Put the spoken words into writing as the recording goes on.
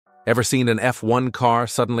Ever seen an F1 car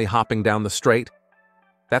suddenly hopping down the straight?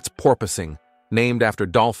 That's porpoising, named after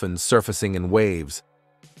dolphins surfacing in waves.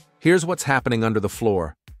 Here's what's happening under the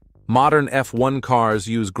floor. Modern F1 cars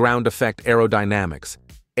use ground effect aerodynamics.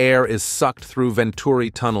 Air is sucked through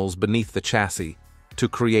venturi tunnels beneath the chassis to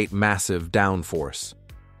create massive downforce.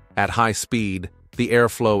 At high speed, the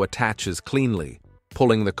airflow attaches cleanly,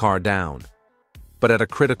 pulling the car down. But at a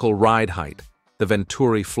critical ride height, the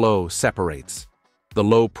venturi flow separates. The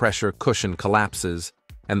low-pressure cushion collapses,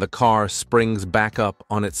 and the car springs back up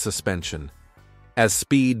on its suspension. As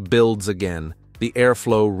speed builds again, the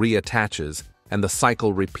airflow reattaches, and the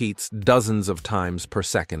cycle repeats dozens of times per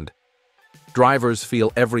second. Drivers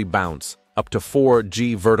feel every bounce, up to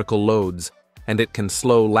 4G vertical loads, and it can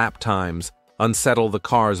slow lap times, unsettle the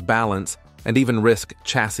car's balance, and even risk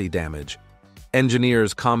chassis damage.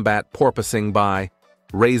 Engineers combat porpoising by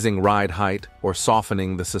raising ride height or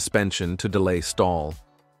softening the suspension to delay stall,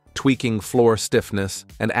 tweaking floor stiffness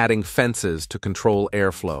and adding fences to control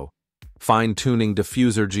airflow, fine-tuning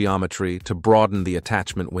diffuser geometry to broaden the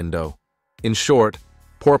attachment window. In short,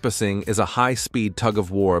 porpoising is a high-speed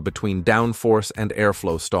tug-of-war between downforce and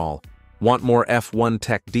airflow stall. Want more F1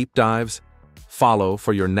 tech deep dives? Follow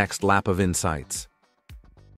for your next lap of insights.